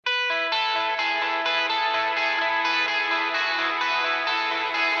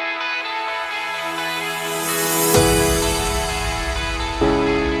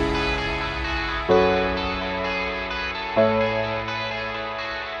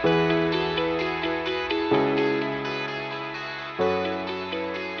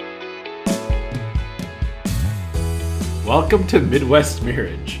Welcome to Midwest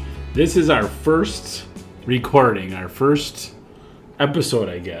Marriage. This is our first recording, our first episode,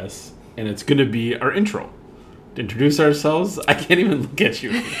 I guess, and it's going to be our intro. To introduce ourselves, I can't even look at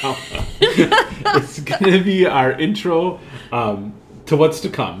you right now. It's going to be our intro to what's to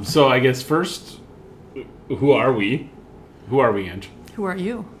come. So I guess first, who are we? Who are we, Angie? Who are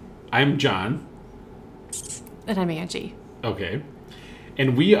you? I'm John. And I'm Angie. Okay.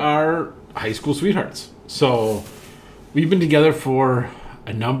 And we are high school sweethearts. So we've been together for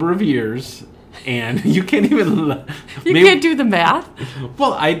a number of years, and you can't even... can't do the math?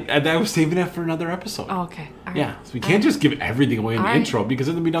 Well, I was saving that for another episode. Oh, okay. All right. Yeah, so we can't just give everything away in the All intro because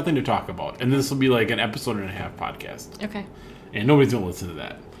then there'll be nothing to talk about. And this will be like an episode and a half podcast. Okay. And nobody's going to listen to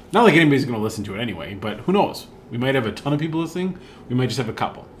that. Not like anybody's going to listen to it anyway, but who knows? We might have a ton of people listening. We might just have a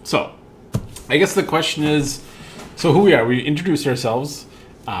couple. So, I guess the question is, so who we are. We introduced ourselves.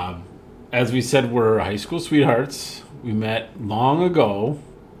 As we said, we're high school sweethearts. We met long ago.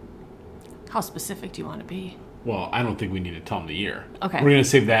 How specific do you want to be? Well, I don't think we need to tell them the year. Okay. We're going to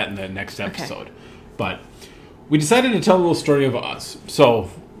save that in the next episode. Okay. But we decided to tell a little story of us. So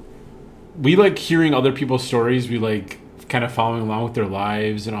we like hearing other people's stories. We like kind of following along with their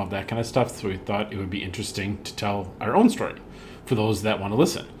lives and all that kind of stuff. So we thought it would be interesting to tell our own story for those that want to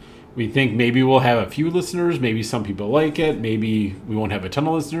listen. We think maybe we'll have a few listeners. Maybe some people like it. Maybe we won't have a ton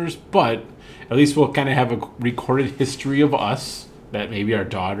of listeners. But at least we'll kind of have a recorded history of us that maybe our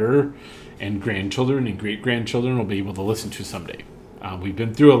daughter and grandchildren and great-grandchildren will be able to listen to someday. We've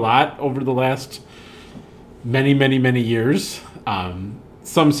been through a lot over the last many, many, many years.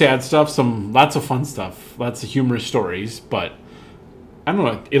 Some sad stuff, lots of fun stuff, lots of humorous stories, but I don't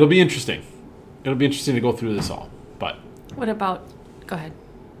know. It'll be interesting. It'll be interesting to go through this all. But go ahead.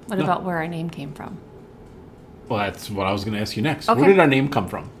 What about where our name came from? Well, that's what I was going to ask you next. Okay. Where did our name come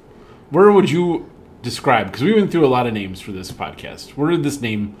from? Where would you describe? Because we went through a lot of names for this podcast. Where did this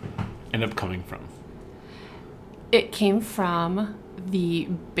name end up coming from? It came from the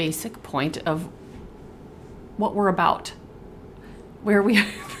basic point of what we're about. Where we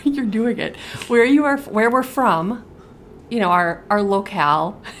you're doing it. Where you are, where we're from, our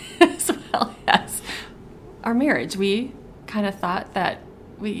locale, as well as our marriage. We kind of thought that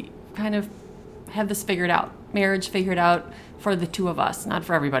we kind of have this figured out. Marriage figured out for the two of us, not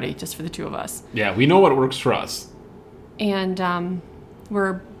for everybody, just for the two of us. Yeah, we know what works for us. And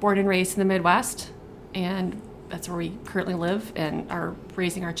we're born and raised in the Midwest, and that's where we currently live and are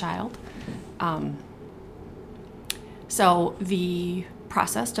raising our child. So the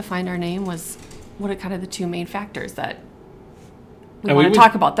process to find our name was what are kind of the two main factors that we want to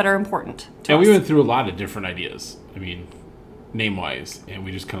talk about that are important to us. And we went through a lot of different ideas, name-wise, and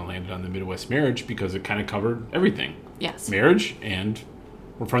we just kind of landed on the Midwest Marriage because it kind of covered everything. Yes. Marriage, and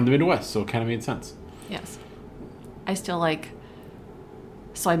we're from the Midwest, so it kind of made sense. Yes. I still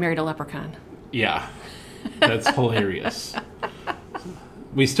so I married a leprechaun. Yeah. That's hilarious.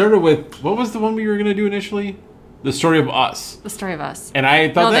 We started with, what was the one we were going to do initially? The story of us. The story of us. And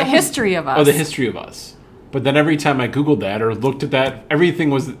I thought the history of us. Oh, the history of us. But then every time I Googled that or looked at that,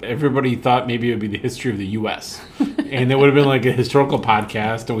 everybody thought maybe it would be the history of the U.S. And it would have been like a historical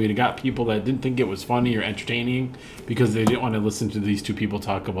podcast, and we'd have got people that didn't think it was funny or entertaining because they didn't want to listen to these two people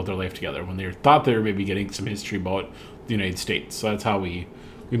talk about their life together when they thought they were maybe getting some history about the United States. So that's how we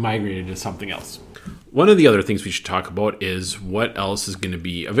migrated to something else. One of the other things we should talk about is what else is going to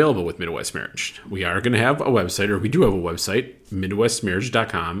be available with Midwest Marriage. We are going to have a website, or we do have a website,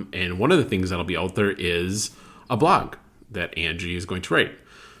 midwestmarriage.com, and one of the things that'll be out there is a blog that Angie is going to write.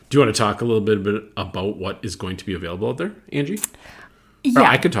 Do you want to talk a little bit about what is going to be available out there, Angie? Yeah. Or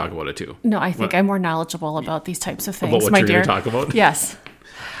I could talk about it too. No, I think I'm more knowledgeable about these types of things, about what my you're dear. going to talk about? Yes.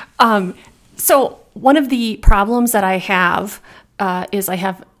 So one of the problems that I have is I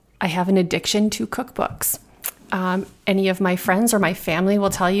have an addiction to cookbooks. Any of my friends or my family will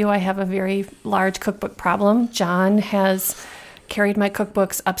tell you I have a very large cookbook problem. John has carried my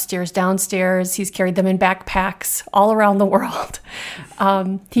cookbooks upstairs, downstairs. He's carried them in backpacks all around the world.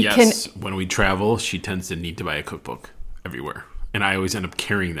 When we travel, she tends to need to buy a cookbook everywhere. And I always end up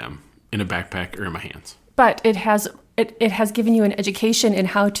carrying them in a backpack or in my hands. But it has given you an education in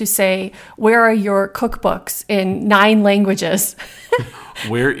how to say, where are your cookbooks in 9 languages?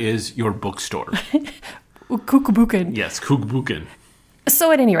 Where is your bookstore? Kookboeken. Yes, kookboeken.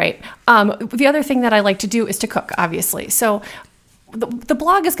 So at any rate, the other thing that I like to do is to cook, obviously. So the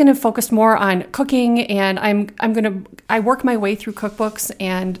blog is going to focus more on cooking, and I work my way through cookbooks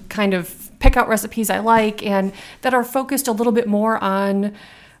and kind of pick out recipes I like and that are focused a little bit more on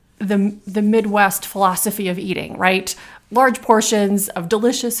the Midwest philosophy of eating, right? Large portions of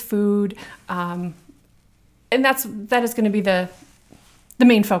delicious food, and that is going to be the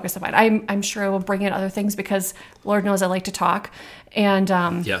main focus of it. I'm sure I will bring in other things because Lord knows I like to talk, and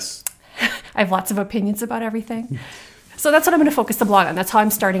yes, I have lots of opinions about everything. So that's what I'm going to focus the blog on. That's how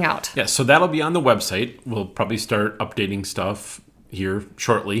I'm starting out. Yeah, so that'll be on the website. We'll probably start updating stuff here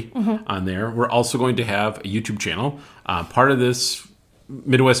shortly on there. We're also going to have a YouTube channel. Part of this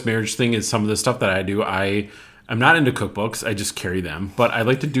Midwest marriage thing is some of the stuff that I do. I'm not into cookbooks. I just carry them. But I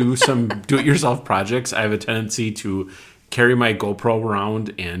like to do some do-it-yourself projects. I have a tendency to carry my GoPro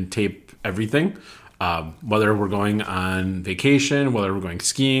around and tape everything. Whether we're going on vacation, whether we're going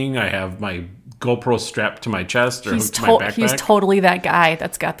skiing, I have my GoPro strapped to my chest or hooked to my backpack. He's totally that guy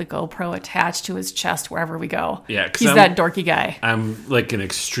that's got the GoPro attached to his chest wherever we go. Yeah, he's that dorky guy. I'm like an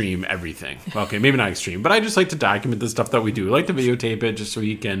extreme everything. Okay, maybe not extreme, but I just like to document the stuff that we do. I like to videotape it just so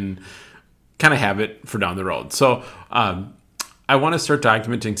you can kind of have it for down the road. So I want to start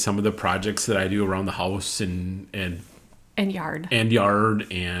documenting some of the projects that I do around the house and yard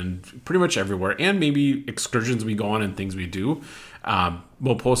and pretty much everywhere, and maybe excursions we go on and things we do.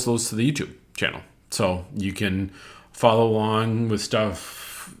 We'll post those to the YouTube channel, so you can follow along with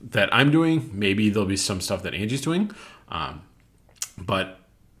stuff that I'm doing. Maybe there'll be some stuff that Angie's doing, but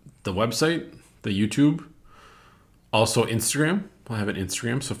the website, the YouTube, also Instagram. We'll have an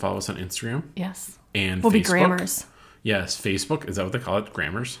Instagram, so follow us on Instagram. Yes, and we'll Facebook. Be Grammars. Yes, Facebook. Is that what they call it?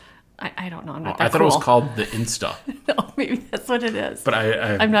 Grammars? I don't know. I'm not I thought cool. it was called the Insta. No, maybe that's what it is. But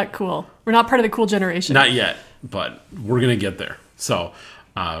I'm not cool. We're not part of the cool generation. Not yet, but we're going to get there. So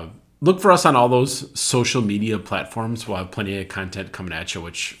look for us on all those social media platforms. We'll have plenty of content coming at you,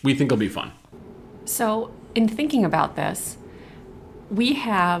 which we think will be fun. So in thinking about this, we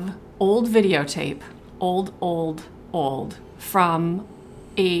have old videotape, old, from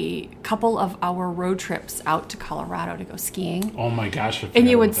a couple of our road trips out to Colorado to go skiing. Oh my gosh. And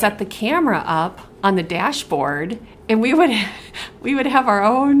you would set the camera up on the dashboard, and we would have our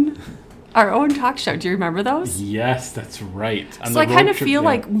own talk show. Do you remember those? Yes, that's right. So I kind of feel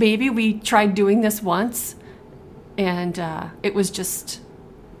like maybe we tried doing this once, and it was just,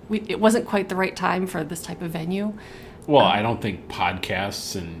 it wasn't quite the right time for this type of venue. Well, I don't think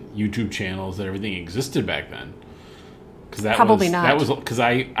podcasts and YouTube channels and everything existed back then. Probably not. That was because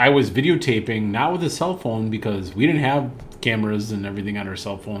I was videotaping, not with a cell phone, because we didn't have cameras and everything on our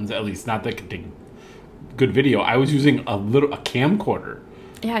cell phones, at least not that could take good video. I was using a camcorder.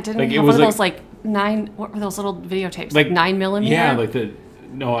 Yeah, it didn't have one of those what were those little videotapes? Like 9mm? Yeah,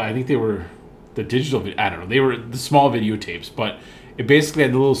 I think they were the digital, I don't know. They were the small videotapes, but it basically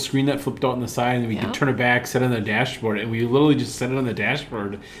had the little screen that flipped out on the side, and we could turn it back, set it on the dashboard, and we literally just set it on the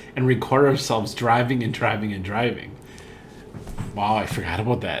dashboard and record ourselves driving. Wow, I forgot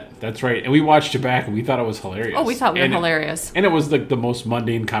about that. That's right. And we watched it back, and we thought it was hilarious. Oh, we thought we were hilarious. And it was like the most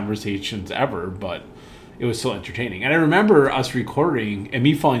mundane conversations ever, but it was so entertaining. And I remember us recording and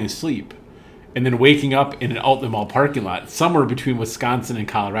me falling asleep and then waking up in an out in the mall parking lot somewhere between Wisconsin and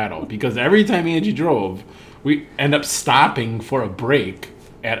Colorado, because every time Angie drove, we end up stopping for a break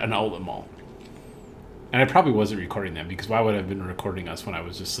at an outlet mall. And I probably wasn't recording them, because why would I have been recording us when I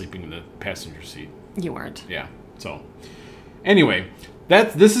was just sleeping in the passenger seat? You weren't. Yeah. So anyway,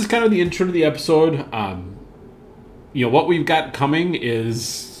 this is kind of the intro to the episode. What we've got coming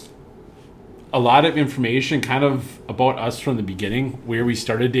is a lot of information kind of about us from the beginning, where we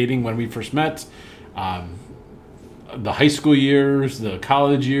started dating, when we first met, the high school years, the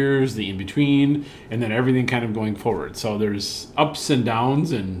college years, the in-between, and then everything kind of going forward. So there's ups and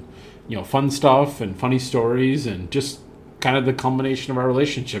downs and, fun stuff and funny stories, and just kind of the culmination of our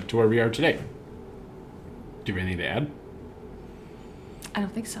relationship to where we are today. Do you have anything to add? I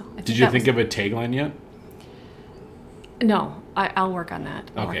don't think so. Did you think of a tagline yet? No, I'll work on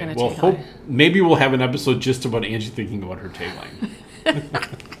that. Okay, well, maybe we'll have an episode just about Angie thinking about her tagline.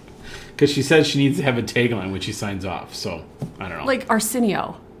 Because she says she needs to have a tagline when she signs off, so I don't know. Like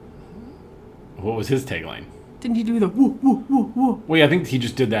Arsenio. What was his tagline? Didn't he do the woo, woo, woo, woo? Well, yeah, I think he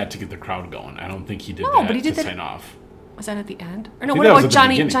just did that to get the crowd going. I don't think he did that but he did to that. sign off. Was that at the end? Or no, what about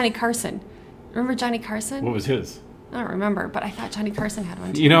Johnny Carson? Remember Johnny Carson? What was his? I don't remember, but I thought Johnny Carson had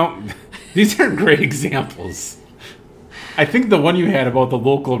one too. These are great examples. I think the one you had about the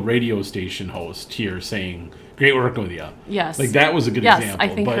local radio station host here saying, "Great working with you." Yes. Like, that was a good example. Yes,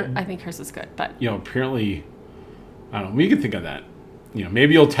 I think hers is good. But apparently, I don't know. We could think of that.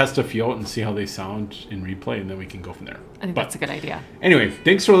 Maybe you'll test a few out and see how they sound in replay, and then we can go from there. I think that's a good idea. Anyway,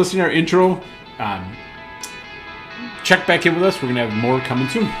 thanks for listening to our intro. Check back in with us. We're going to have more coming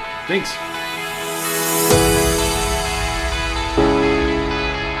soon. Thanks.